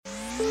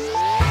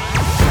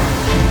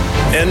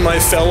and my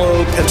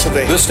fellow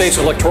Pennsylvanians. This state's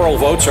electoral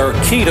votes are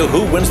key to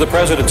who wins the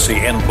presidency,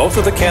 and both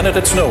of the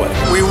candidates know it.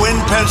 We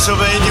win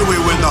Pennsylvania, we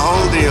win the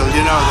whole deal.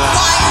 You know that.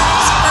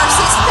 Lions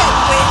versus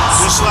Penguins.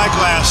 Just like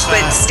last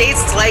time. But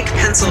states like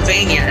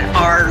Pennsylvania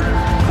are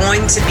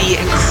going to be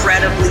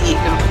incredibly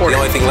important. The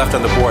only thing left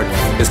on the board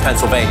is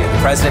Pennsylvania.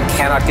 The president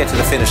cannot get to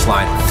the finish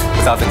line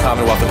without the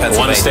Commonwealth of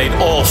Pennsylvania. One state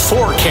all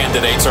four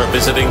candidates are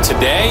visiting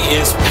today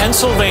is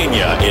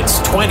Pennsylvania. Its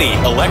 20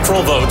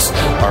 electoral votes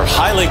are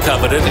highly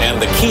coveted,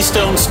 and the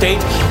Keystone State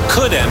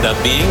could end up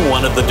being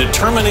one of the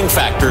determining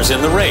factors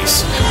in the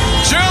race.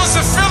 Jill's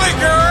a Philly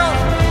girl.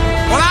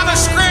 Well, I'm a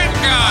Scranton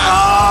guy.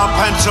 Oh,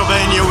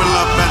 Pennsylvania, we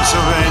love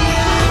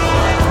Pennsylvania.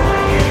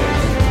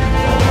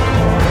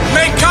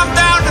 May come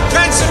down to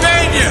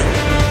Pennsylvania.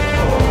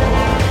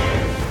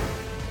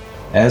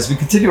 As we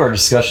continue our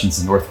discussions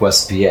in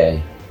Northwest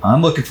PA,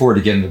 I'm looking forward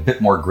to getting a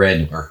bit more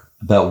granular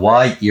about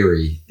why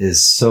Erie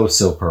is so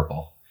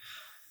purple.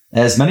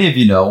 As many of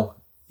you know,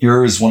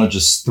 Erie is one of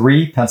just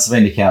 3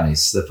 Pennsylvania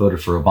counties that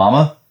voted for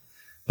Obama,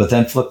 but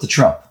then flipped to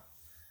Trump.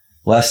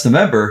 Last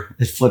November,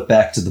 it flipped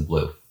back to the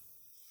blue.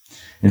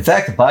 In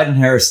fact, the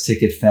Biden-Harris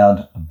ticket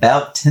found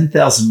about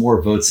 10,000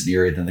 more votes in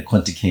Erie than the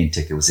Clinton-Kaine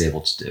ticket was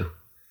able to do.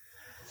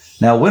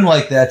 Now, a win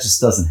like that just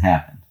doesn't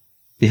happen.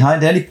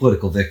 Behind any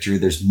political victory,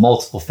 there's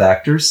multiple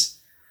factors,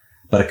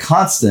 but a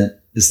constant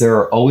is there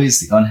are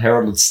always the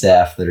unheralded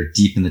staff that are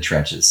deep in the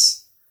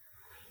trenches.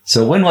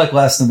 So a win like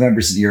last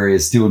November's in Erie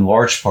is due in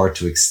large part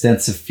to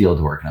extensive field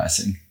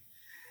organizing.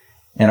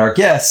 And our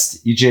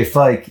guest, E.J.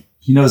 Fike,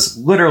 he knows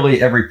literally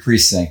every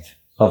precinct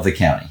of the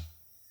county.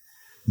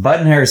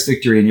 Biden-Harris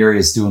victory in Erie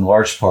is due in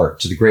large part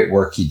to the great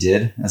work he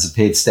did as a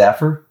paid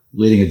staffer,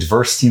 leading a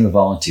diverse team of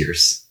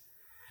volunteers.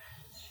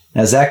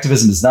 As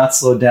activism has not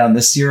slowed down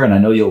this year, and I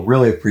know you'll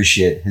really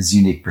appreciate his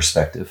unique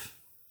perspective.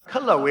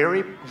 Hello,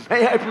 Erie.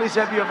 May I please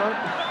have your vote?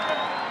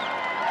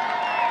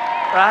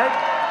 Right?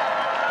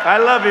 I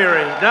love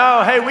Erie.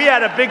 No, hey, we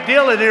had a big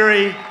deal in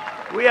Erie.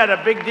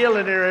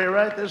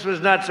 Right? This was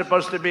not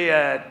supposed to be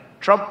a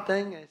Trump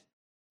thing.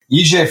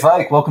 E.J.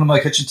 Fike, welcome to my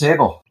kitchen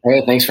table.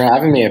 Hey, thanks for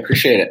having me. I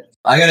appreciate it.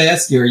 I got to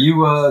ask you, are you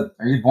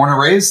born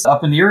and raised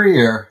up in Erie,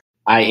 or?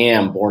 I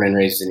am born and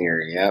raised in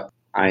Erie. Yep,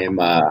 I am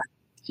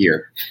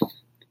here.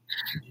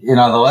 You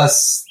know, the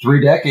last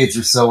 3 decades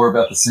or so, we're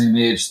about the same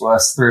age. The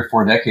last 3 or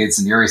 4 decades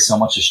in Erie, so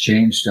much has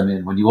changed. I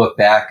mean, when you look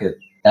back at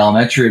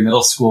elementary and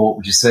middle school, what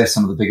would you say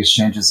some of the biggest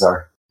changes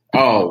are?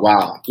 Oh,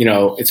 wow. You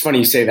know, it's funny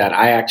you say that.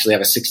 I actually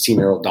have a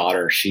 16-year-old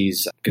daughter.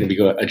 She's going to be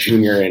a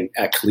junior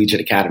at Collegiate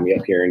Academy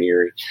up here in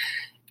Erie.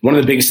 One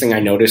of the biggest thing I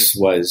noticed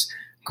was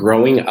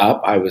growing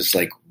up, I was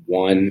like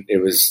there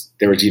was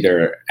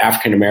either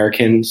African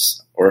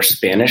Americans or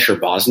Spanish or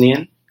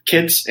Bosnian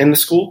kids in the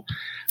school.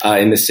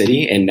 In the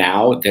city, and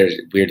now there's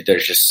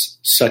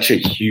just such a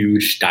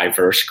huge,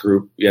 diverse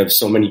group. You have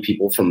so many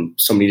people from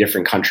so many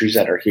different countries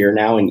that are here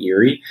now in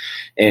Erie,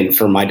 and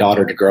for my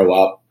daughter to grow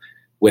up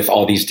with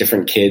all these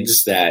different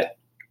kids, that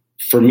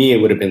for me it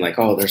would have been like,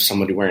 oh, there's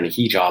somebody wearing a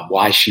hijab.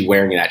 Why is she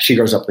wearing that? She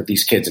grows up with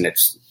these kids, and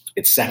it's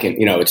second,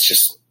 it's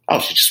just, oh,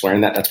 she's just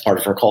wearing that. That's part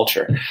of her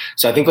culture.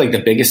 So I think like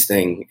the biggest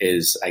thing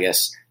is, I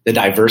guess, the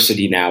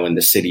diversity now in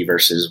the city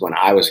versus when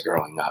I was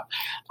growing up.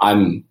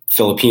 I'm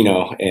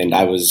Filipino, and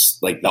I was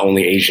like the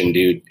only Asian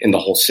dude in the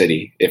whole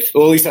city. At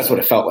least that's what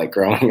it felt like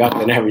growing up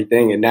and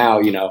everything. And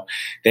now,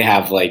 they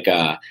have like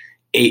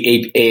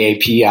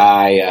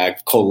AAPI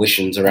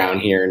coalitions around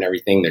here and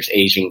everything. There's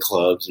Asian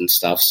clubs and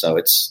stuff. So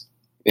it's,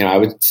 I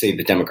would say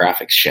the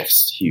demographic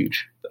shifts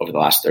huge over the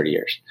last 30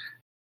 years.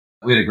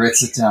 We had a great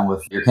sit down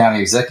with your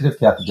county executive,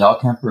 Kathy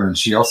Dahlkemper, and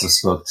she also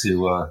spoke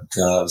to, it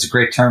was a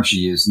great term she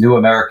used, new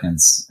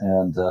Americans,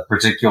 and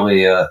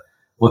particularly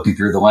looking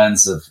through the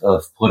lens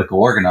of political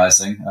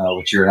organizing,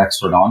 which you're an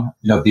expert on.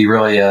 Be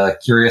really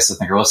curious. I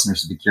think our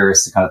listeners would be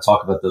curious to kind of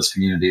talk about those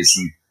communities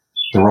and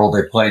the role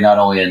they play not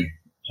only in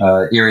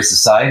Erie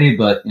society,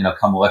 but,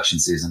 come election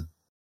season.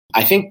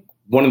 I think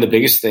one of the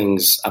biggest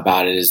things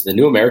about it is the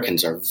new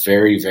Americans are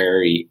very,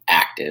 very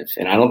active.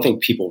 And I don't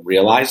think people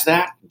realize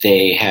that.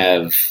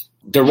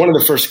 They're one of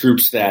the first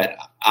groups that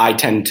I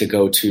tend to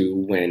go to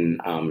when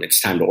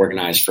it's time to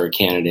organize for a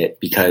candidate,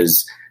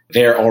 because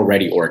they're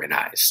already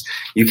organized.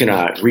 You can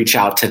reach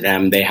out to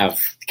them. They have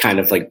kind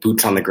of like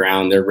boots on the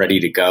ground. They're ready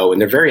to go, and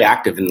they're very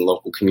active in the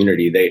local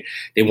community.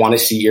 They want to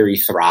see Erie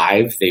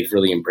thrive. They've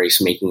really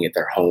embraced making it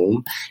their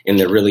home, and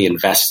they're really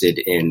invested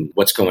in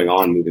what's going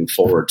on moving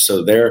forward.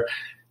 So they're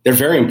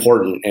very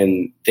important,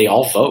 and they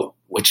all vote,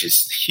 which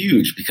is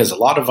huge, because a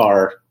lot of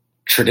our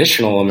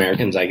traditional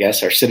Americans, I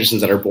guess, our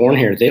citizens that are born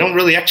here, they don't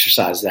really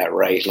exercise that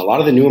right. And a lot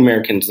of the new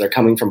Americans, they're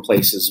coming from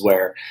places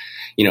where,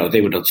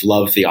 they would have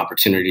loved the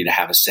opportunity to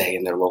have a say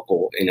in their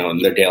local, in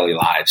their daily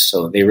lives.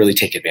 So they really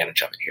take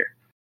advantage of it here.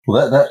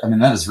 Well,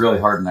 that is really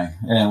heartening.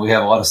 And we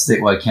have a lot of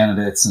statewide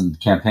candidates and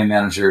campaign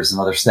managers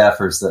and other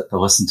staffers that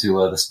listen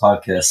to this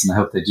podcast, and I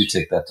hope they do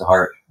take that to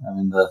heart. I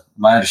mean,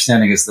 my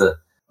understanding is the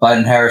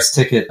Biden-Harris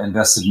ticket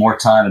invested more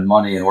time and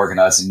money in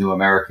organizing new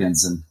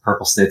Americans in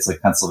purple states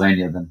like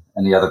Pennsylvania than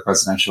any other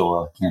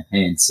presidential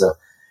campaign. So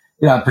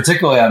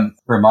Particularly I'm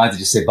reminded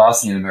you say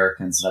Bosnian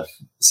Americans, and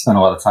I've spent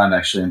a lot of time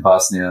actually in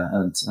Bosnia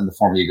and the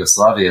former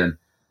Yugoslavia, and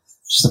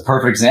just a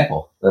perfect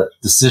example that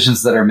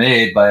decisions that are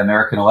made by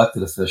American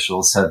elected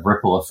officials have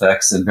ripple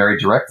effects and very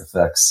direct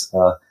effects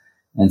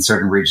in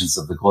certain regions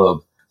of the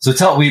globe.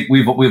 So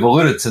we've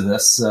alluded to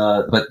this,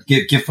 but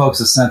give folks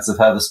a sense of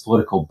how this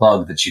political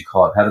bug that you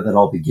caught, how did that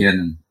all begin,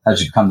 and how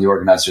did you become the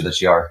organizer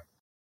that you are?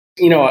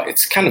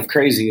 It's kind of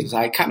crazy is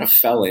I kind of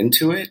fell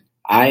into it.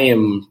 I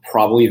am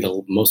probably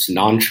the most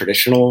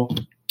non-traditional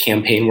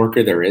campaign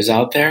worker there is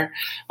out there.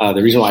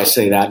 The reason why I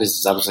say that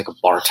is I was like a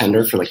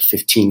bartender for like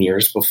 15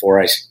 years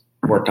before I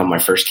worked on my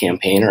first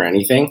campaign or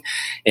anything.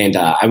 And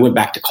I went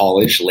back to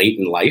college late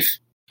in life.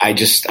 I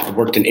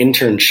worked an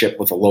internship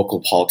with a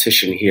local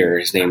politician here.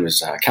 His name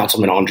is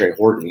Councilman Andre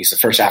Horton. He's the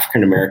first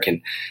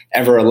African-American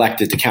ever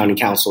elected to county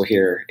council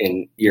here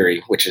in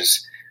Erie, which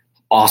is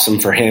awesome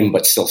for him,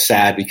 but still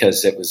sad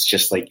because it was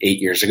just like 8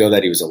 years ago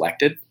that he was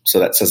elected. So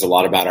that says a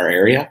lot about our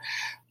area.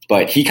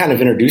 But he kind of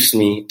introduced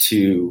me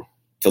to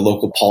the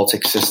local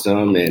politics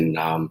system and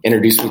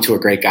introduced me to a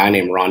great guy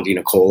named Ron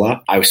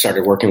DiNicola. I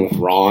started working with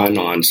Ron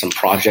on some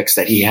projects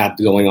that he had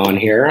going on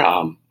here.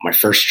 My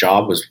first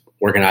job was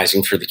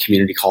organizing for the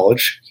community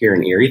college here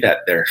in Erie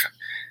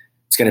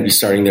it's going to be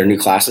starting their new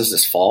classes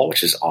this fall,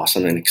 which is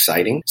awesome and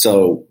exciting.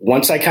 So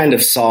once I kind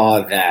of saw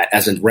that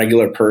as a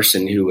regular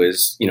person who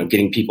was,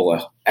 getting people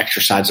a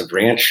exercise of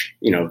ranch,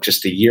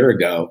 just a year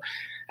ago,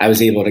 I was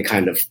able to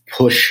kind of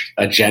push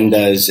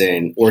agendas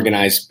and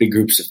organize big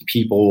groups of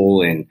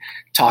people and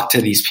talk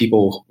to these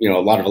people, a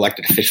lot of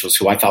elected officials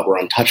who I thought were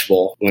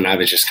untouchable when I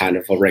was just kind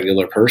of a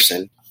regular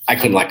person. I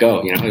couldn't let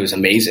go, it was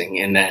amazing.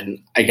 And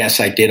then I guess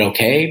I did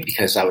okay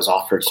because I was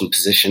offered some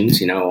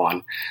positions,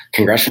 on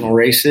congressional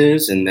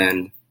races and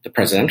then the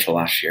presidential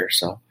last year.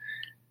 So,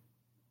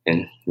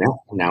 and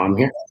now I'm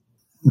here.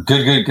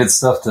 Good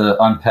stuff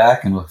to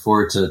unpack and look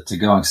forward to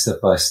going step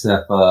by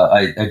step.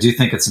 I do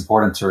think it's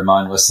important to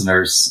remind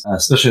listeners,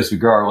 especially as we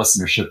grow our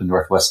listenership in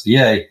Northwest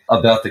PA,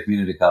 about the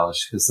community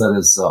college, because that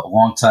is a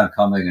long time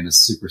coming and is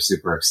super,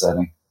 super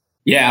exciting.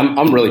 Yeah,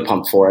 I'm really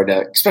pumped for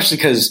it, especially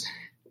because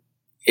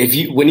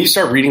when you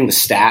start reading the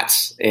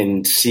stats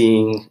and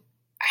seeing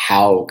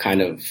how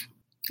kind of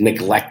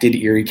neglected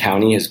Erie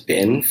County has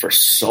been for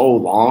so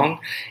long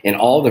and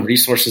all the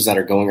resources that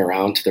are going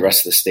around to the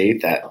rest of the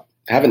state that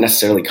haven't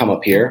necessarily come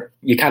up here,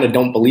 you kind of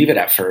don't believe it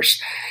at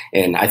first.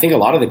 And I think a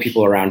lot of the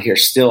people around here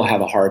still have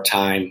a hard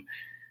time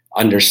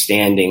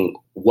understanding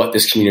what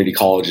this community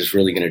college is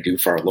really going to do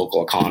for our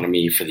local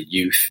economy, for the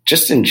youth,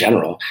 just in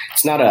general.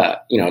 It's not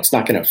it's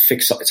not a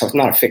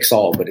fix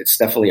all, but it's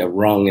definitely a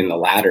rung in the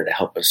ladder to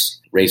help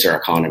us raise our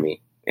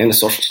economy and the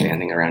social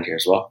standing around here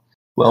as well.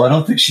 Well, I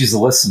don't think she's a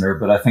listener,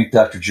 but I think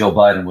Dr. Jill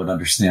Biden would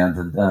understand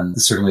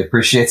and certainly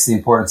appreciates the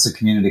importance of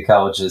community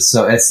colleges.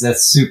 So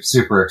that's super,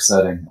 super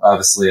exciting.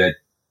 Obviously, I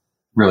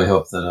really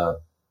hope that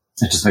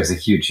it just makes a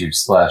huge, huge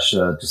splash.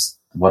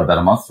 About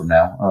a month from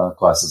now,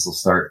 classes will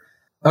start.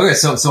 Okay,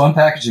 so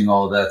unpackaging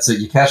all of that. So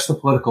you catch the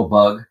political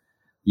bug.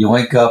 You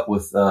link up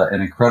with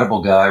an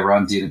incredible guy,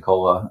 Ron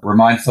DiNicola.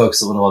 Remind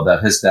folks a little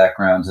about his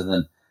background and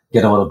then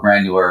get a little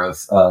granular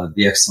of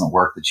the excellent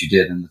work that you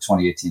did in the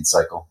 2018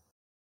 cycle.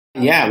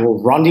 Yeah, well,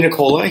 Ron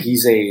DiNicola,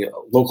 he's a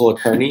local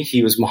attorney.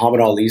 He was Muhammad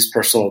Ali's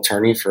personal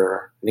attorney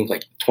for, I think,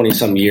 like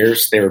 20-some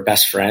years. They were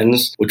best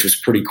friends, which was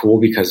pretty cool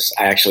because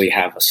I actually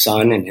have a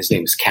son, and his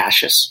name is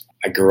Cassius.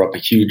 I grew up a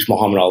huge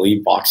Muhammad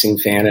Ali boxing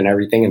fan and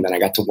everything, and then I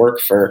got to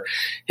work for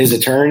his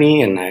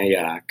attorney, and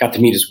I got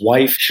to meet his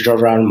wife. She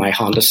drove around in my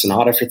Honda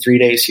Sonata for 3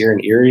 days here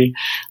in Erie,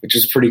 which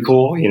is pretty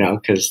cool,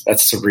 because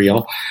that's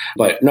surreal.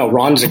 But no,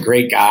 Ron's a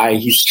great guy.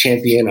 He's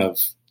champion of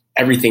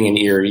everything in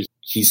Erie.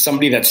 He's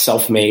somebody that's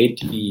self-made.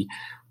 He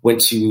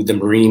went to the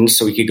Marines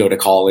so he could go to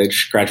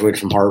college, graduated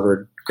from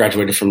Harvard,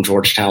 graduated from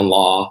Georgetown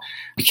Law,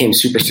 became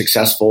super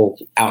successful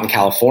out in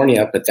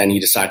California, but then he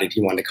decided he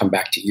wanted to come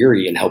back to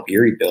Erie and help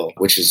Erie build,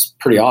 which is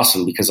pretty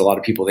awesome because a lot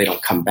of people, they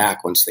don't come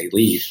back once they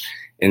leave.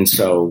 And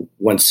so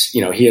once,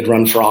 he had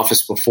run for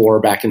office before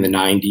back in the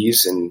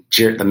 90s and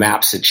the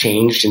maps had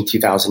changed in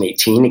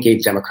 2018. It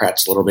gave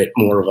Democrats a little bit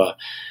more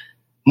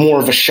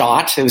of a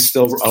shot. It was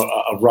still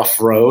a rough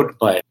road,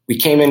 but we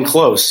came in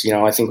close.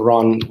 I think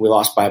we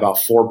lost by about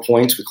 4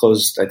 points.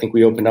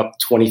 We opened up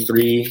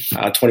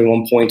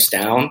 21 points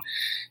down.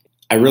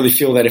 I really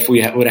feel that if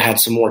we would have had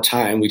some more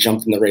time, we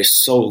jumped in the race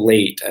so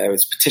late. It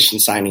was petition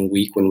signing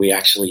week when we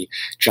actually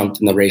jumped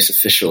in the race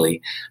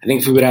officially. I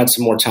think if we would have had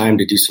some more time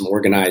to do some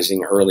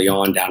organizing early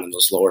on down in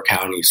those lower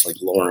counties like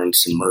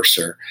Lawrence and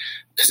Mercer,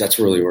 because that's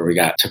really where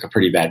we took a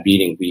pretty bad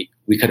beating.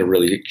 We could have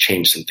really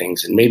changed some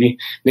things and maybe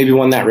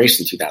won that race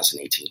in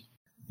 2018.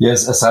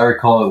 Yes, as I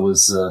recall, it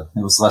was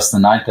less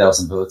than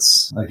 9,000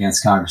 votes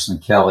against Congressman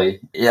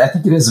Kelly. Yeah, I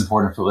think it is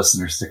important for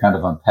listeners to kind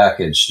of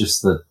unpackage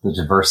just the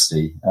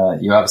diversity.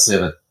 You obviously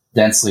have a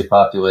densely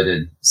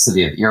populated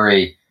city of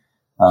Erie,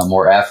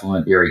 more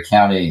affluent Erie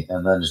County,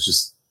 and then it's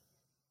just,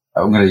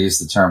 I'm going to use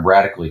the term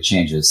radically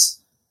changes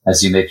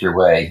as you make your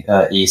way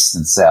east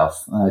and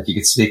south. If you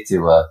could speak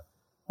to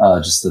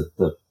just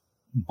the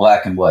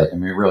black and white,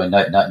 really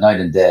night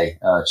and day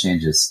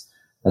changes.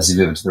 as you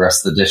move into the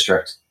rest of the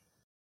district?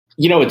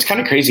 It's kind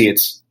of crazy.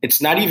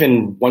 It's not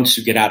even once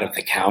you get out of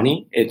the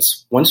county.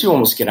 It's once you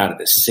almost get out of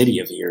the city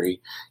of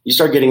Erie, you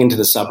start getting into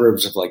the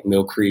suburbs of like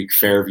Mill Creek,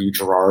 Fairview,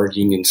 Girard,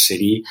 Union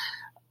City.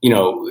 They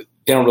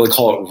don't really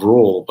call it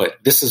rural, but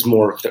this is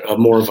more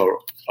of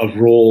a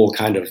rural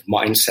kind of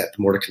mindset,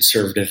 more to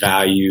conservative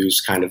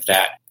values, kind of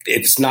that.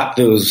 It's not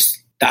the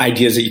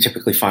ideas that you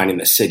typically find in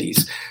the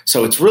cities.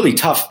 So it's really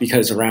tough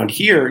because around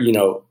here,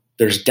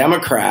 there's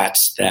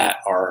Democrats that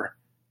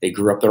they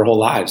grew up their whole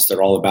lives.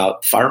 They're all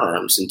about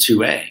firearms and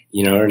 2A.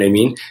 You know what I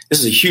mean? This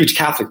is a huge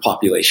Catholic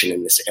population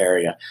in this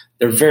area.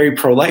 They're very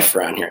pro-life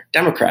around here.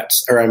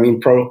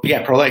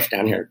 Pro-life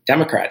down here.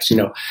 Democrats,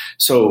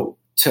 So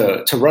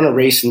to run a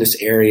race in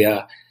this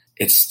area,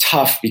 it's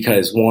tough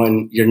because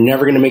one, you're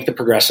never going to make the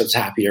progressives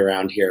happy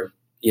around here,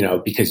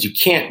 because you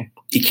can't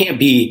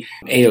be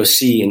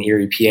AOC in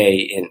Erie,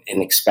 PA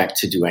and expect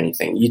to do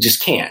anything. You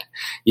just can't.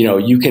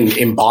 You can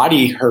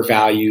embody her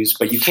values,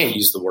 but you can't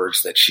use the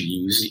words that she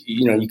used.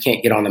 You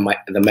can't get on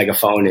the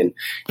megaphone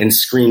and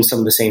scream some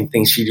of the same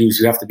things she does.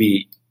 You have to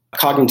be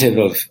cognitive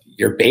of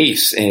your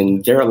base,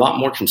 and they're a lot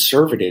more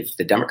conservative,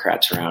 the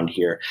Democrats around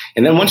here.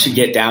 And then once you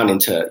get down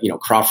into,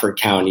 Crawford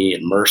County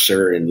and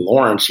Mercer and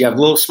Lawrence, you have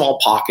little small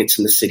pockets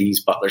in the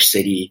cities, Butler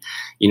City,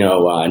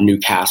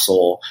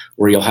 Newcastle,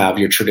 where you'll have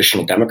your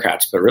traditional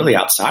Democrats. But really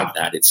outside of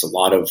that, it's a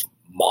lot of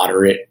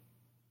moderate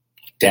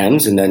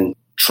Dems and then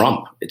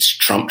Trump. It's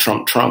Trump,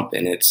 Trump, Trump.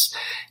 And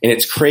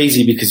it's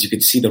crazy because you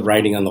could see the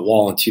writing on the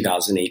wall in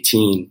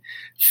 2018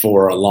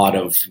 for a lot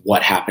of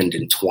what happened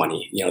in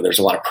 20. There's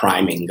a lot of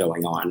priming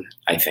going on,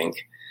 I think.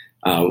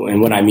 And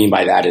what I mean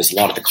by that is a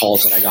lot of the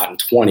calls that I got in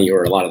 20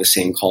 or a lot of the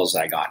same calls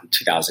that I got in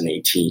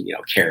 2018,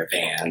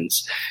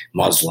 caravans,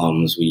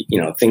 Muslims,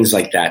 things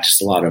like that,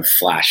 just a lot of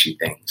flashy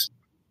things.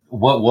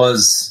 What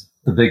was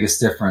the biggest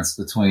difference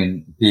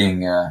between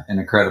being an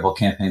incredible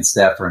campaign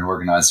staffer and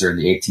organizer in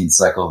the 18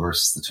 cycle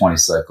versus the 20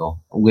 cycle?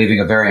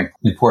 Leaving a very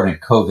important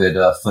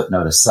COVID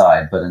footnote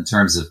aside, but in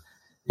terms of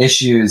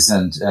issues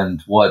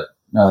and what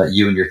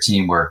you and your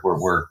team were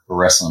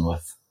wrestling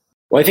with?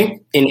 Well, I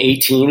think in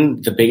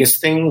 18, the biggest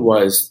thing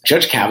was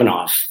Judge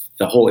Kavanaugh.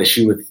 The whole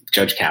issue with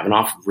Judge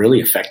Kavanaugh really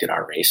affected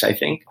our race, I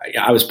think.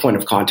 I was point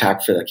of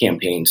contact for the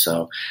campaign,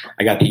 so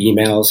I got the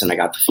emails and I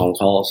got the phone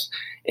calls,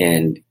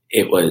 and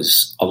it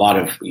was a lot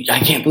of, I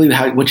can't believe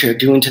what you're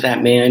doing to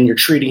that man. You're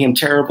treating him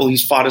terrible.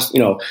 He's fought us,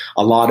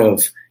 a lot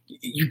of,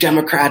 you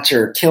Democrats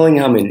are killing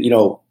him. And,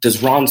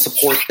 does Ron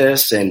support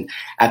this? And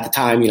at the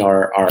time,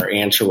 our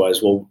answer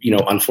was, well,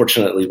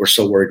 unfortunately, we're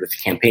so worried with the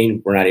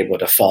campaign. We're not able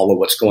to follow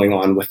what's going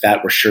on with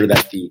that. We're sure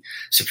that the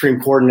Supreme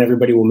Court and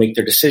everybody will make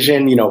their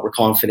decision. We're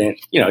confident,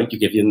 you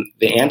give you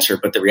the answer.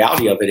 But the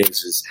reality of it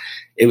is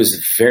it was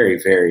a very,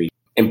 very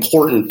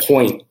important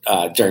point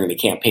during the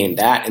campaign,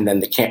 that, and then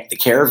the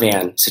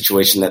caravan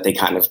situation that they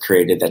kind of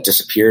created that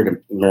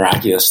disappeared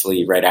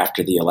miraculously right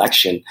after the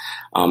election.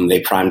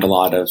 They primed a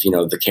lot of,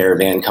 the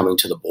caravan coming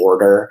to the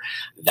border.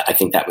 I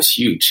think that was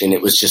huge. And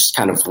it was just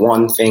kind of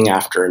one thing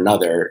after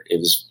another. It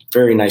was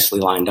very nicely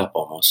lined up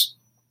almost.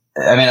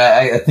 I mean,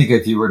 I think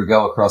if you were to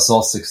go across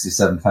all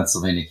 67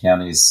 Pennsylvania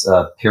counties,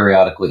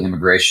 periodically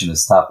immigration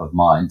is top of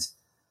mind.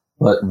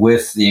 But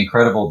with the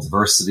incredible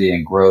diversity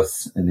and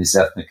growth in these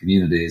ethnic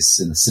communities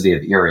in the city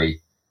of Erie,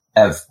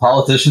 have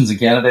politicians and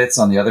candidates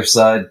on the other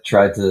side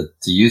tried to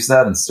use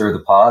that and stir the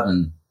pot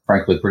in,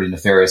 frankly, pretty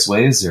nefarious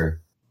ways?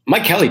 Or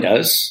Mike Kelly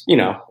does.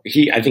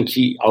 I think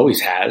he always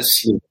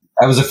has.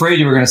 I was afraid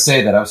you were going to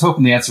say that. I was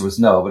hoping the answer was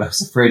no, but I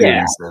was afraid you were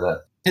going to say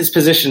that. His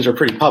positions are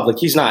pretty public.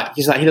 He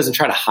doesn't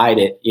try to hide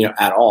it,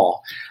 at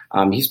all.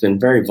 He's been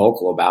very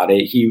vocal about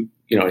it.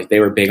 They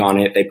were big on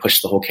it. They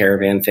pushed the whole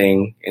caravan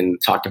thing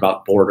and talked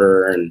about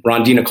border and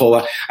Ron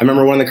DiNicola. I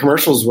remember one of the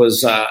commercials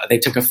was they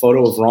took a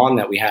photo of Ron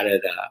that we had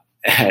at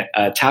an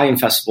Italian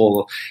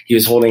festival. He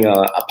was holding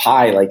a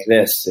pie like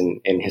this, and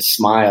his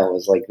smile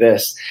was like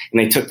this. And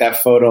they took that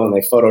photo and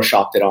they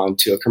photoshopped it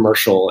onto a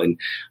commercial. And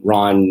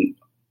Ron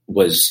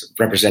was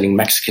representing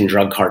Mexican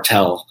drug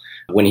cartel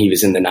when he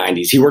was in the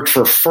 90s. He worked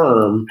for a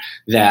firm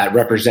that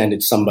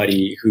represented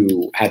somebody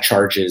who had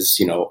charges,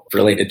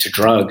 related to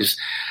drugs.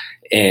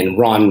 And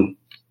Ron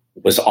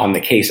was on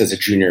the case as a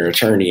junior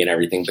attorney and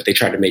everything, but they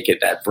tried to make it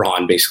that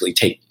Ron basically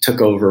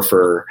took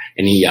over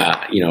and he,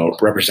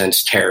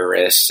 represents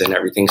terrorists and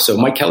everything. So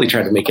Mike Kelly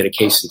tried to make it a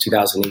case in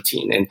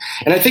 2018. And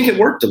I think it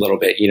worked a little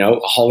bit, a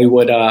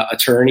Hollywood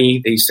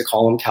attorney. They used to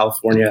call him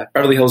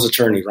Beverly Hills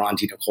attorney, Ron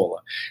DiNicola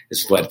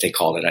is what they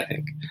called it, I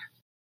think.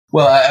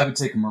 Well, I would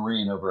take a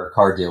Marine over a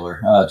car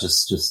dealer.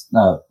 Just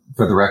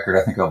for the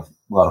record, I think a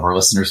lot of our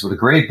listeners would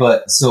agree.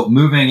 But so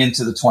moving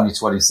into the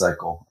 2020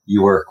 cycle,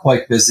 you were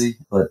quite busy,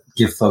 but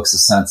give folks a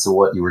sense of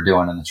what you were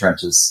doing in the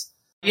trenches.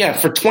 Yeah,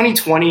 for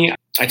 2020,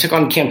 I took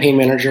on campaign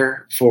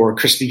manager for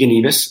Christy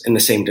Ganibas in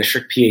the same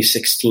district, PA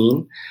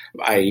 16.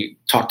 I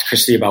talked to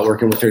Christy about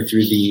working with her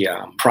through the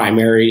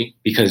primary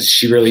because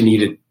she really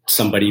needed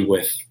somebody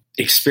with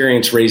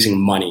experience raising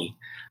money,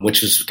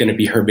 which was going to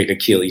be her big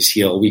Achilles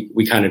heel.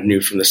 We kind of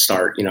knew from the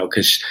start,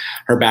 because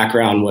her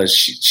background was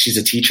she's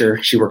a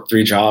teacher. She worked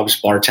 3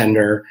 jobs,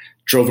 bartender,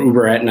 drove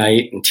Uber at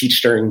night and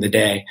teach during the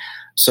day.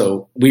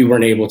 So we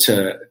weren't able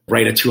to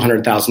write a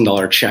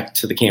 $200,000 check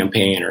to the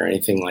campaign or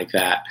anything like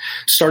that.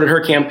 Started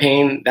her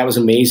campaign. That was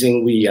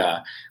amazing. We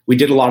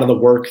did a lot of the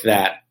work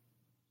that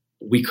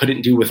we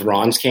couldn't do with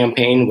Ron's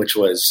campaign, which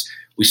was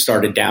we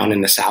started down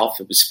in the South.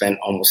 We spent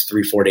almost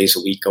 3-4 days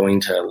a week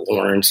going to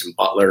Lawrence and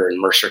Butler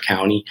and Mercer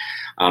County,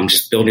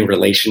 just building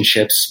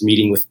relationships,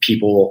 meeting with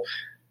people,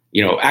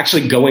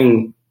 actually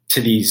going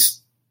to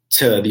these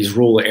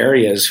rural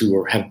areas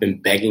who have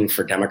been begging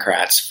for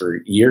Democrats for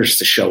years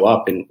to show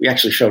up. And we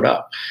actually showed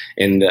up,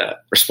 and the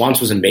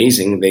response was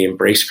amazing. They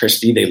embraced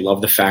Christy. They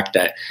loved the fact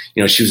that,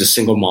 she was a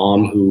single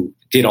mom who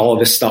did all of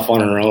this stuff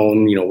on her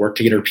own, worked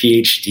to get her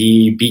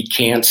PhD, beat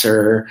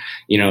cancer.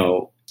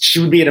 She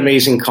would be an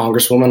amazing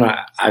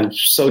congresswoman. I'm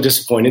so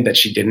disappointed that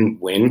she didn't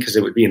win, because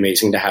it would be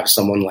amazing to have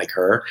someone like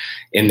her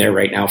in there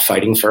right now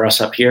fighting for us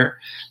up here.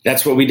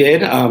 That's what we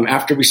did.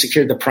 After we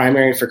secured the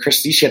primary for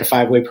Christy, she had a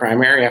 5-way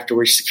primary. After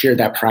we secured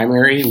that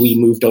primary, we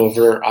moved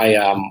over.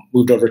 I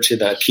moved over to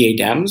the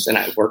PA Dems, and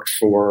I worked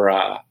for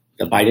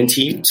the Biden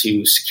team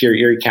to secure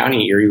Erie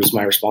County. Erie was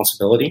my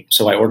responsibility.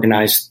 So I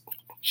organized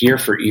here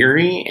for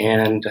Erie,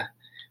 and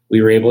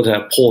we were able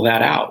to pull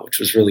that out, which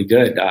was really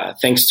good.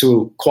 Thanks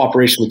to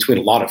cooperation between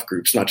a lot of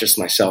groups, not just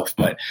myself,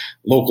 but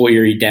local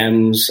Erie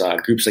Dems,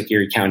 groups like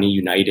Erie County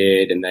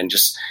United, and then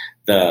just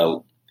the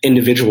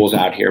individuals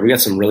out here. We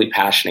got some really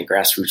passionate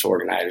grassroots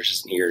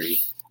organizers in Erie.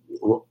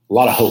 A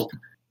lot of hope.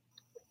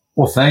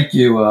 Well, thank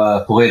you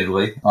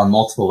belatedly on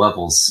multiple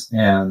levels.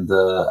 And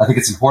I think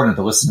it's important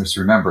that the listeners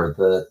remember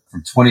that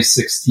from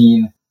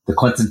 2016, the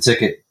Clinton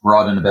ticket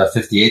brought in about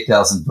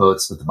 58,000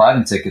 votes, but the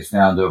Biden ticket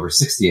found over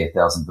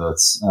 68,000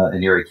 votes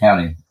in Erie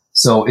County.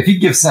 So if you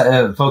give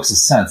folks a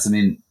sense,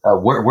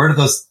 where do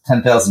those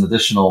 10,000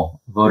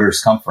 additional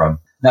voters come from?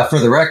 Now, for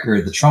the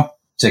record, the Trump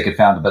ticket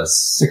found about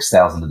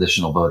 6,000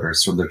 additional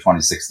voters from their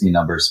 2016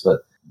 numbers,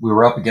 but we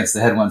were up against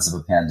the headwinds of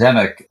a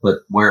pandemic. But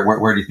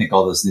where do you think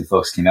all those new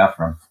folks came out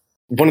from?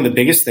 One of the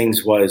biggest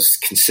things was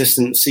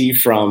consistency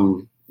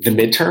from the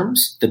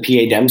midterms. The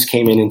PA Dems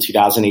came in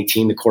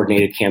 2018. The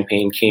coordinated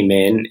campaign came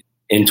in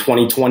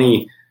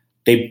 2020.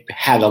 They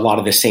had a lot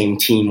of the same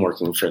team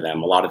working for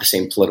them, a lot of the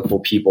same political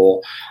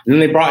people. And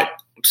then they brought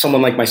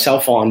someone like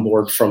myself on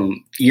board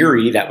from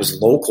Erie that was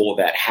local,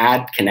 that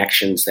had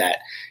connections, that,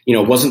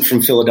 wasn't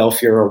from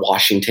Philadelphia or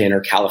Washington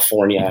or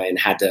California and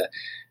had to,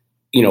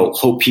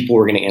 hope people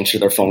were going to answer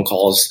their phone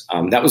calls.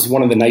 That was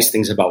one of the nice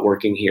things about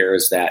working here,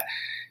 is that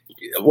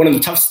one of the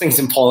toughest things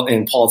in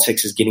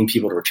politics is getting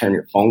people to return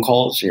your phone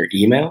calls and your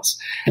emails.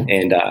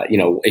 And,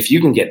 if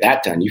you can get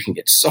that done, you can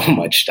get so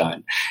much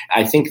done.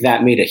 I think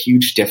that made a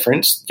huge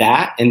difference.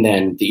 That, and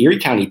then the Erie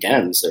County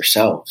Dems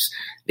themselves,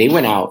 they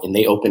went out and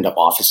they opened up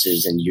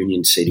offices in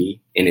Union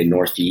City and in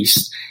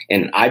Northeast.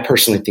 And I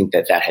personally think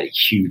that had a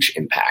huge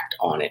impact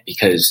on it,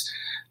 because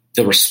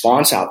the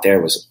response out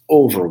there was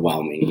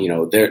overwhelming.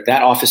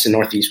 That office in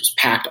Northeast was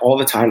packed all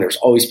the time. There was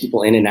always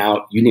people in and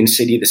out. Union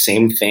City, the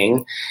same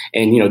thing.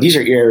 And, these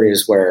are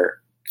areas where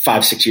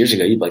 5-6 years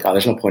ago, you'd be like, oh,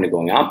 there's no point of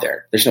going out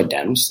there. There's no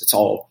Dems. It's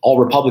all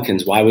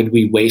Republicans. Why would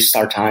we waste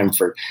our time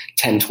for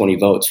 10, 20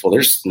 votes? Well,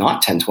 there's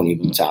not 10, 20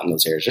 votes out in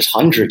those areas. There's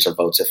hundreds of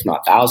votes, if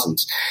not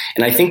thousands.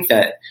 And I think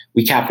that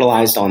we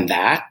capitalized on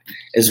that,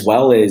 as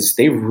well as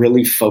they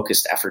really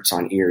focused efforts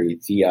on Erie.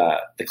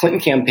 The Clinton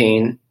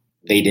campaign,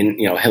 they didn't,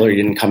 Hillary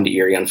didn't come to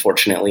Erie,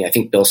 unfortunately. I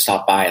think Bill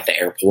stopped by at the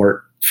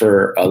airport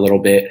for a little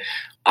bit.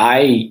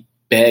 I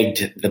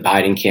begged the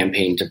Biden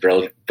campaign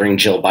to bring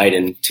Jill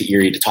Biden to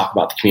Erie to talk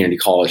about the community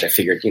college. I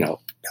figured,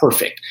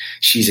 perfect.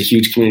 She's a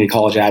huge community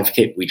college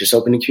advocate. We just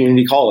opened a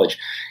community college.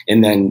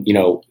 And then,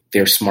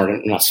 they're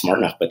not smart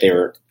enough, but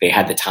they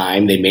had the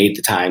time. They made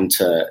the time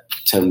to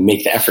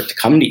make the effort to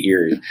come to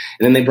Erie. And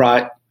then they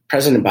brought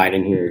President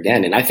Biden here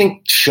again. And I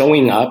think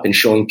showing up and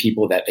showing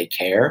people that they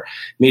care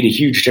made a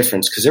huge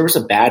difference, because there was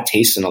a bad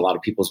taste in a lot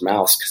of people's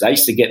mouths. Because I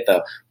used to get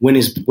the, when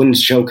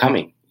is Joe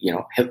coming?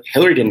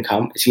 Hillary didn't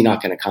come. Is he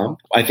not going to come?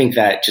 I think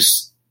that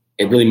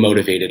it really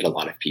motivated a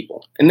lot of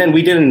people. And then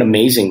we did an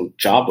amazing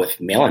job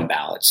with mail-in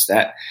ballots.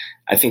 That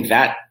I think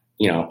that,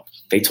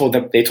 they told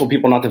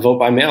people not to vote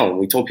by mail, and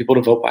we told people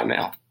to vote by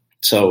mail.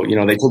 So,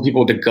 they told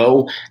people to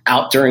go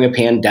out during a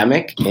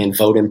pandemic and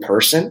vote in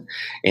person.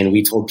 And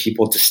we told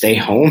people to stay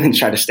home and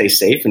try to stay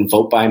safe and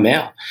vote by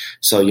mail.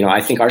 So,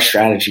 I think our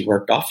strategy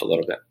worked off a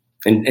little bit.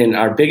 And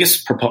our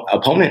biggest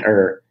opponent,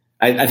 or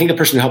I think the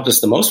person who helped us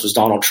the most, was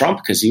Donald Trump,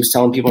 because he was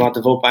telling people not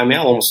to vote by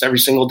mail almost every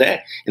single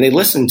day. And they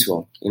listened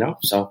to him,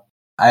 so.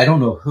 I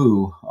don't know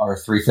who our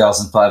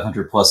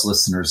 3,500 plus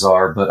listeners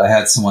are, but I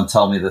had someone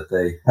tell me that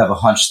they have a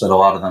hunch that a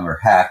lot of them are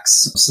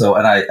hacks. So,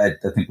 and I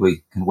think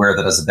we can wear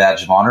that as a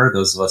badge of honor,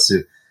 those of us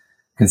who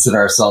consider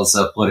ourselves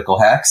political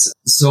hacks.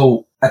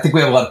 So I think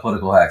we have a lot of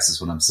political hacks,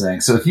 is what I'm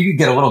saying. So if you could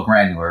get a little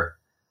granular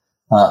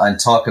and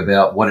talk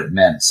about what it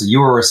meant. So you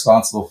were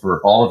responsible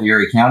for all of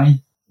Erie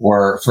County,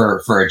 or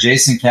for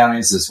adjacent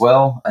counties as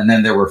well. And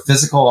then there were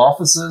physical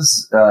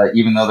offices,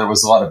 even though there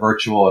was a lot of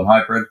virtual and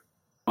hybrid.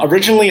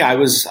 Originally, I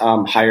was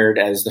hired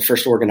as the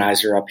first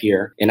organizer up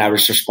here, and I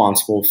was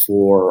responsible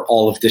for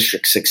all of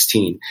District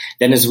 16.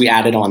 Then as we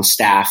added on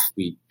staff,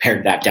 we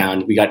pared that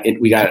down. We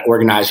got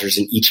organizers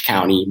in each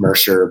county,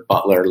 Mercer,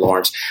 Butler,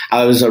 Lawrence.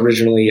 I was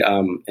originally,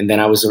 and then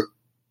I was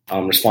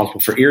responsible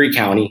for Erie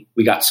County.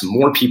 We got some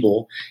more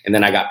people, and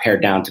then I got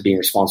pared down to being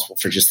responsible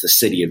for just the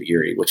city of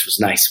Erie, which was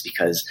nice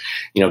because,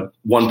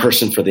 one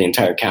person for the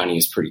entire county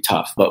is pretty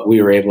tough. But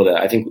we were able to,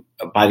 I think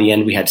by the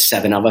end, we had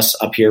 7 of us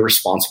up here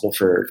responsible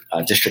for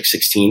District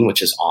 16,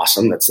 which is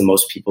awesome. That's the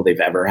most people they've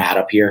ever had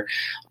up here.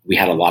 We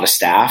had a lot of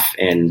staff,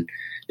 and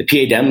the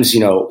PA Dems,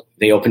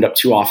 they opened up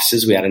 2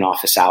 offices. We had an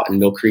office out in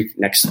Mill Creek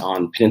next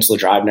on Peninsula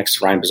Drive next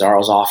to Ryan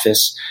Bizarro's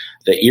office.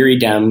 The Erie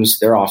Dems,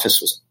 their office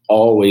was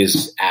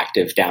always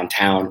active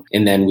downtown.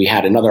 And then we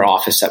had another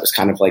office that was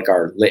kind of like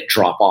our lit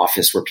drop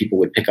office where people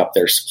would pick up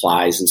their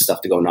supplies and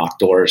stuff to go knock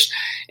doors.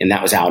 And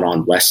that was out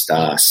on West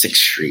 6th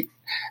Street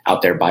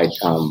out there by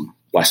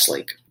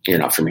Westlake. You're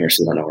not from here,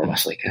 so you don't know where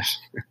Westlake is.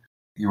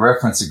 You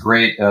reference a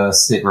great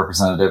state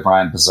representative,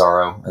 Ryan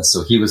Bizarro.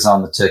 So he was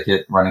on the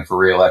ticket running for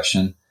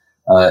re-election.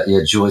 You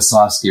had Julie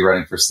Slofsky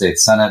running for state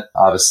senate,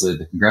 obviously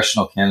the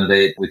congressional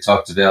candidate we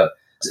talked about,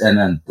 and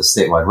then the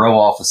statewide row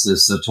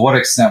offices. So to what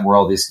extent were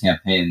all these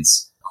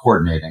campaigns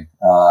coordinating?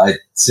 I'd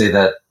say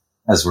that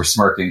as we're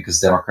smirking because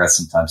Democrats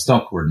sometimes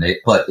don't coordinate,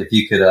 but if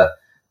you could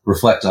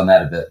reflect on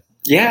that a bit.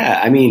 Yeah,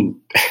 I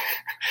mean,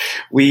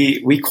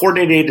 we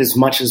coordinated as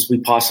much as we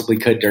possibly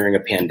could during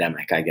a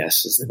pandemic, I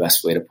guess is the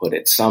best way to put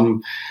it.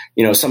 Some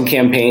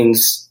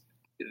campaigns,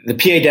 the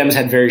PA Dems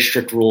had very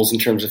strict rules in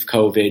terms of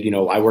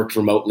COVID. I worked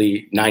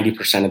remotely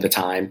 90% of the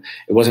time.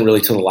 It wasn't really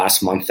till the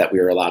last month that we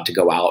were allowed to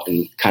go out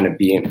and kind of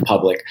be in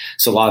public.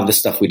 So a lot of the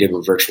stuff we did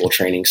were virtual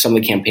training. Some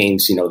of the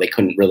campaigns, they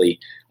couldn't really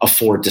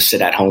afford to sit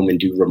at home and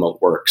do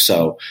remote work.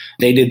 So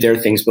they did their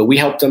things, but we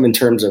helped them in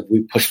terms of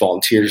we pushed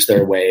volunteers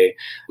their way.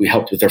 We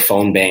helped with their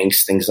phone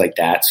banks, things like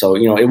that. So,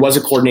 it was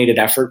a coordinated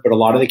effort, but a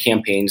lot of the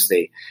campaigns,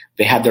 they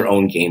had their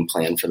own game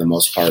plan for the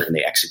most part and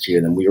they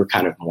executed them. We were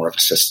kind of more of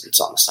assistants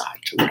on the side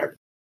to whatever.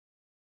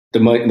 The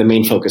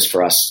main focus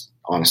for us,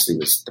 honestly,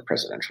 was the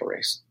presidential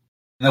race.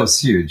 That was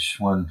huge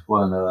when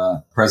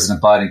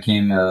President Biden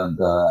came and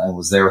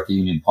was there with the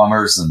union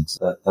plumbers, and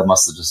that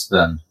must have just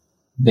been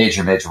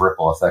major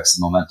ripple effects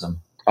and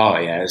momentum. Oh,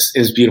 yeah, it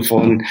was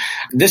beautiful. And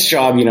this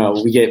job,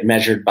 we get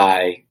measured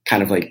by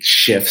kind of like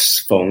shifts,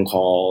 phone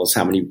calls,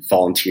 how many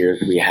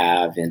volunteers we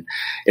have. And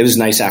it was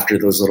nice after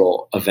those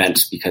little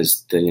events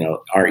because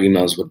our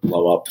emails would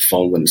blow up, the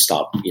phone wouldn't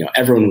stop.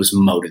 Everyone was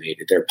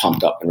motivated. They're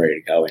pumped up and ready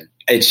to go. And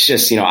it's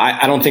just,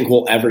 I don't think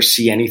we'll ever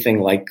see anything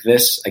like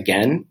this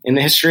again in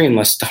the history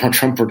unless Donald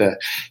Trump were to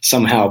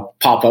somehow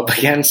pop up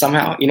again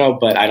somehow,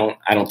 but I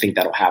don't think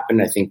that'll happen.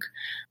 I think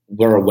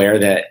we're aware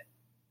that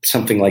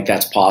something like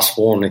that's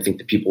possible. And I think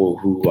the people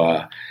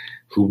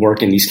who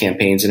work in these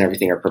campaigns and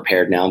everything are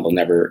prepared now. They'll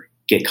never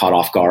get caught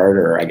off guard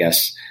or I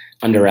guess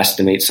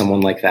underestimate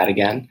someone like that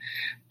again.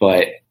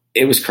 But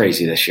it was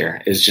crazy this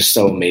year. It was just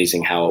so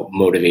amazing how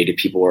motivated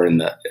people were.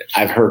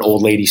 I've heard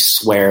old ladies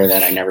swear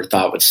that I never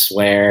thought would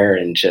swear,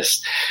 and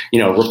just,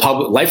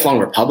 lifelong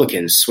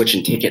Republicans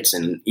switching tickets,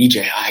 and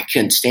EJ, I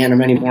couldn't stand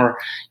them anymore.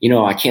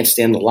 I can't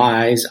stand the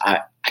lies.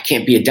 I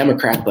can't be a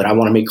Democrat, but I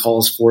want to make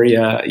calls for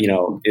you. I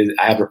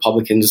have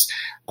Republicans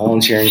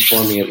volunteering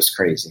for me. It was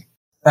crazy.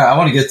 I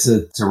want to get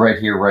to right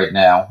here, right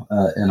now,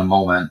 in a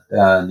moment.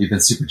 You've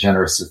been super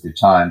generous with your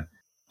time.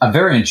 I'm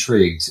very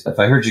intrigued, if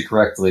I heard you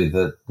correctly,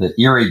 that the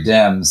Erie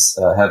Dems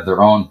have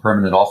their own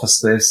permanent office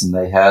space, and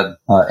they had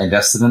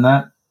invested in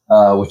that,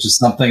 which is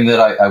something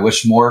that I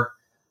wish more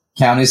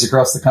counties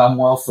across the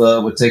Commonwealth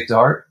would take to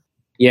heart.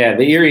 Yeah,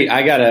 the Erie,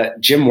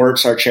 Jim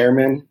Wirtz, our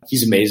chairman,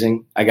 he's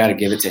amazing. I got to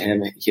give it to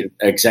him.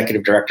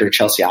 Executive director,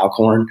 Chelsea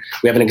Alcorn.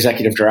 We have an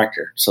executive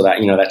director, so that,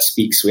 that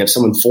speaks. We have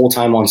someone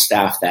full-time on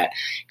staff that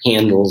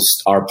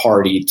handles our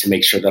party to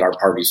make sure that our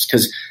parties,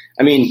 because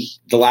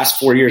the last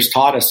 4 years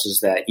taught us is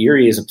that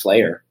Erie is a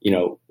player.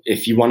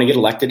 If you want to get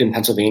elected in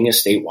Pennsylvania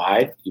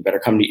statewide, you better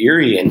come to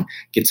Erie and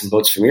get some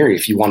votes from Erie.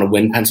 If you want to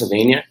win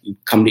Pennsylvania, you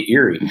come to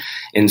Erie.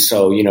 And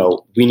so,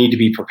 we need to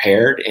be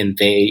prepared, and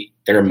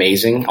they're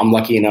amazing. I'm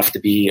lucky enough to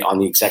be on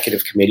the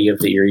executive committee of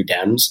the Erie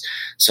Dems.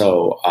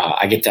 So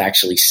I get to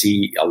actually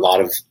see a lot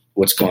of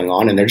what's going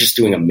on, and they're just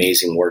doing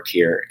amazing work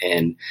here,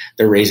 and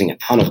they're raising a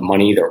ton of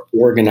money. They're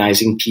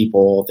organizing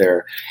people.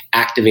 They're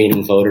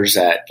activating voters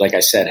that, like I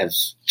said, have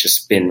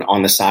just been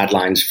on the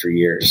sidelines for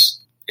years.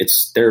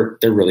 They're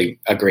really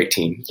a great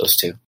team, those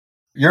two.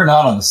 You're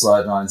not on the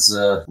sidelines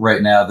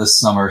right now this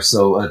summer,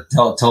 so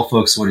tell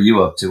folks, what are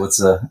you up to?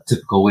 What's a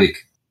typical week?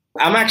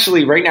 I'm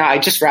actually right now, I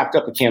just wrapped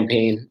up a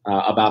campaign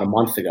about a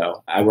month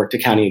ago. I worked a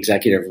county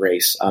executive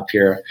race up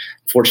here.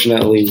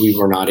 Fortunately, we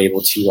were not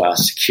able to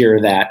secure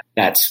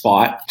that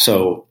spot.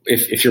 So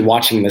if you're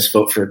watching this,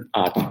 vote for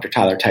Dr.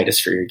 Tyler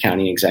Titus for your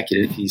county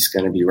executive. He's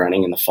going to be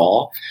running in the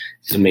fall.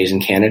 He's an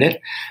amazing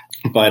candidate.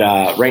 But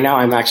right now,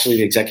 I'm actually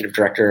the executive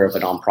director of a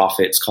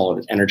nonprofit. It's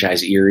called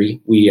Energize Erie.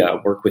 We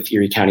work with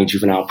Erie County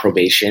Juvenile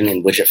Probation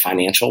and Widget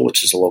Financial,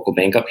 which is a local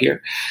bank up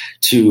here,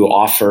 to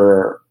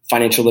offer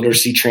financial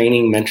literacy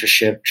training,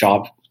 mentorship,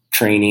 job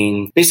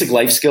training, basic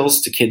life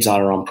skills to kids that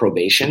are on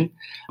probation.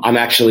 I'm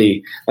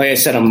actually, like I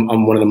said,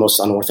 I'm one of the most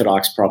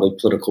unorthodox, probably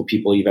political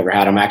people you've ever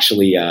had. I'm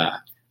actually a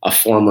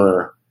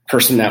former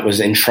person that was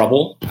in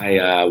trouble.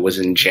 I was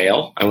in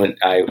jail. When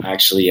I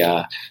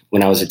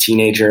was a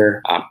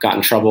teenager, got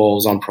in trouble,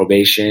 was on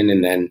probation,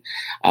 and then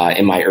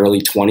in my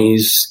early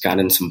 20s, got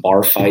in some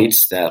bar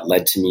fights that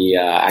led to me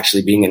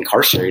actually being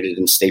incarcerated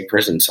in state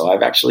prison. So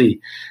I've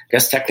actually, I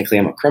guess technically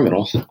I'm a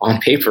criminal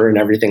on paper and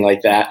everything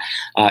like that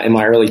in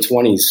my early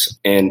 20s.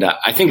 And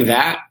I think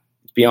that,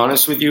 to be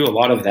honest with you, a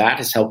lot of that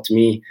has helped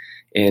me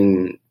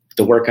in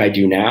the work I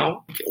do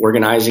now,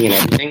 organizing and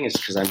everything, is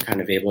because I'm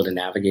kind of able to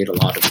navigate a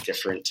lot of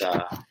different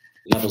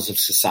levels of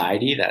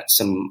society that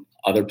some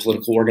other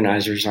political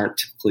organizers aren't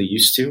typically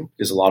used to,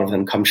 because a lot of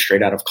them come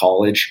straight out of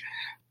college.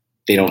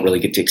 They don't really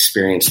get to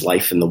experience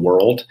life in the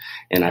world,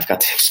 and I've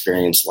got to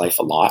experience life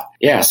a lot.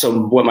 Yeah,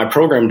 so what my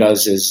program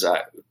does is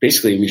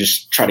basically we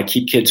just try to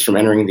keep kids from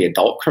entering the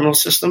adult criminal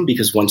system,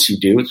 because once you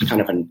do, it's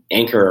kind of an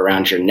anchor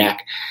around your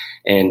neck.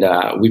 And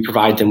we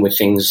provide them with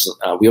things.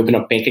 We open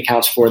up bank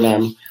accounts for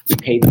them. We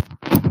pay them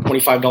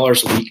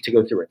 $25 a week to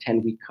go through a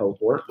 10-week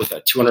cohort with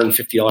a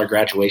 $250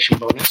 graduation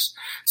bonus.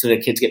 So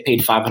that kids get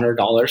paid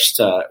 $500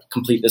 to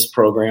complete this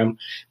program.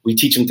 We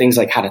teach them things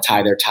like how to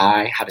tie their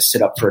tie, how to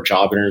sit up for a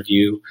job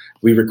interview.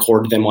 We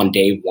record them on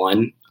day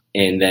 1,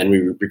 and then we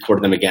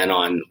record them again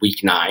on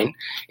week 9.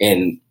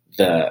 And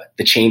the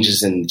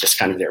changes in just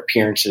kind of their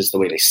appearances, the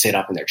way they sit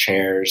up in their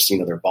chairs,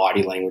 their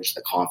body language,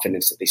 the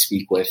confidence that they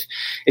speak with.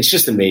 It's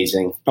just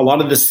amazing. A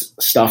lot of this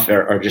stuff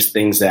are just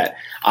things that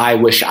I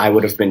wish I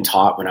would have been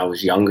taught when I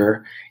was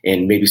younger,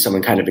 and maybe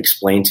someone kind of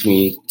explained to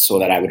me so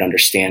that I would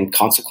understand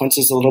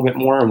consequences a little bit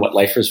more and what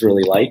life is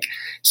really like.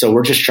 So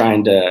we're just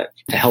trying to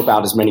help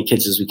out as many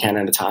kids as we can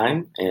at a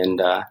time. And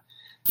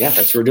that's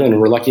what we're doing.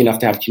 And we're lucky enough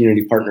to have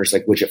community partners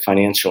like Widget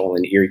Financial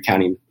and Erie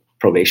County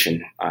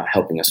Probation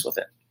helping us with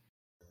it.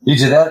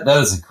 EJ, that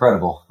is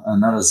incredible.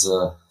 And that is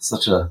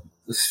such a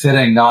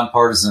fitting,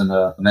 nonpartisan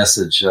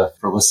message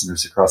for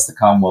listeners across the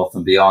Commonwealth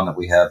and beyond that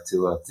we have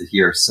to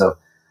hear. So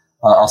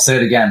I'll say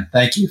it again.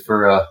 Thank you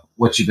for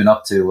what you've been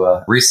up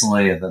to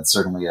recently, and then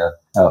certainly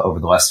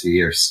over the last few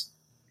years.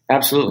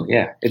 Absolutely.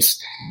 Yeah.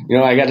 It's,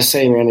 I got to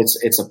say, man,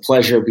 it's a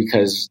pleasure,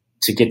 because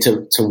to get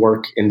to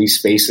work in these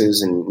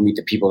spaces and meet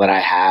the people that I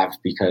have,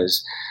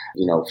 because,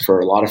 for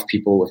a lot of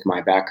people with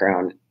my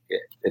background,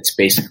 it's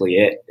basically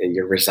it.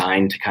 You're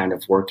resigned to kind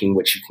of working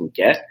what you can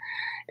get.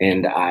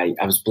 And I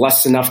was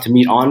blessed enough to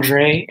meet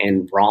Andre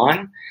and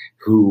Ron,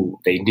 who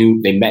they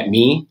met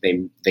me,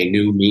 they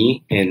knew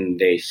me, and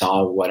they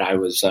saw what I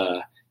was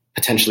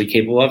potentially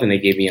capable of, and they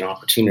gave me an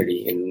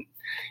opportunity. And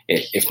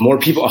if more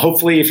people,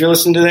 hopefully, if you're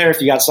listening to there, if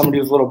you got somebody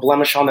with a little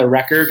blemish on their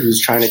record who's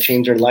trying to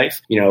change their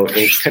life,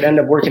 it could end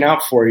up working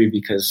out for you,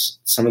 because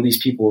some of these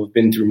people have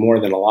been through more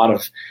than a lot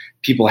of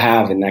people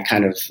have, and that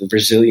kind of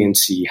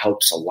resiliency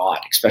helps a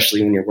lot,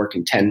 especially when you're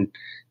working 10,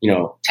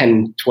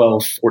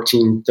 12,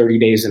 14, 30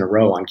 days in a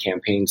row on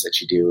campaigns that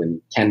you do, and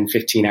 10,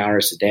 15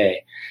 hours a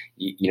day.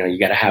 You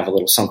got to have a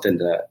little something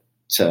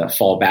to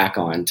fall back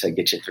on to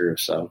get you through.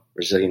 So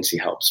resiliency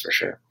helps for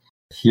sure.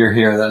 Hear,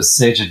 hear. That was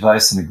sage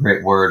advice and a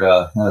great word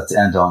to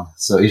end on.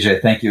 So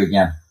EJ, thank you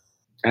again.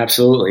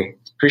 Absolutely.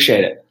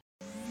 Appreciate it.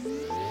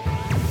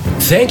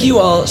 Thank you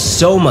all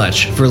so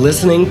much for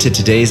listening to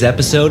today's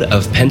episode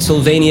of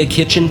Pennsylvania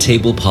Kitchen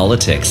Table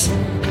Politics.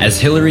 As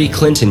Hillary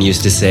Clinton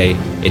used to say,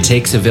 it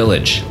takes a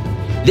village.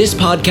 This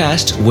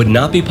podcast would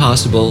not be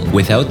possible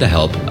without the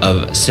help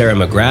of Sarah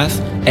McGrath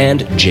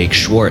and Jake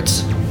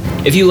Schwartz.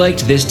 If you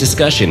liked this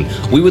discussion,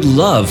 we would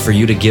love for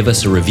you to give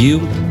us a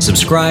review,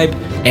 subscribe,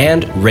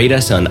 and rate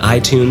us on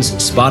iTunes,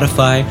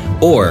 Spotify,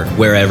 or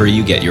wherever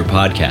you get your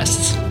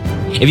podcasts.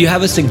 If you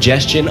have a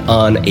suggestion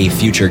on a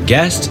future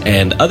guest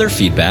and other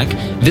feedback,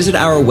 visit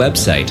our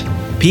website,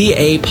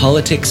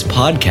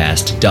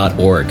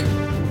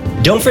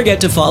 papoliticspodcast.org. Don't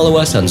forget to follow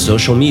us on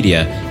social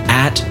media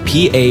at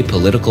PA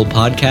Political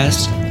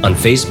Podcast on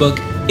Facebook,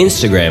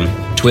 Instagram,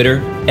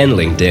 Twitter, and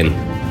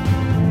LinkedIn.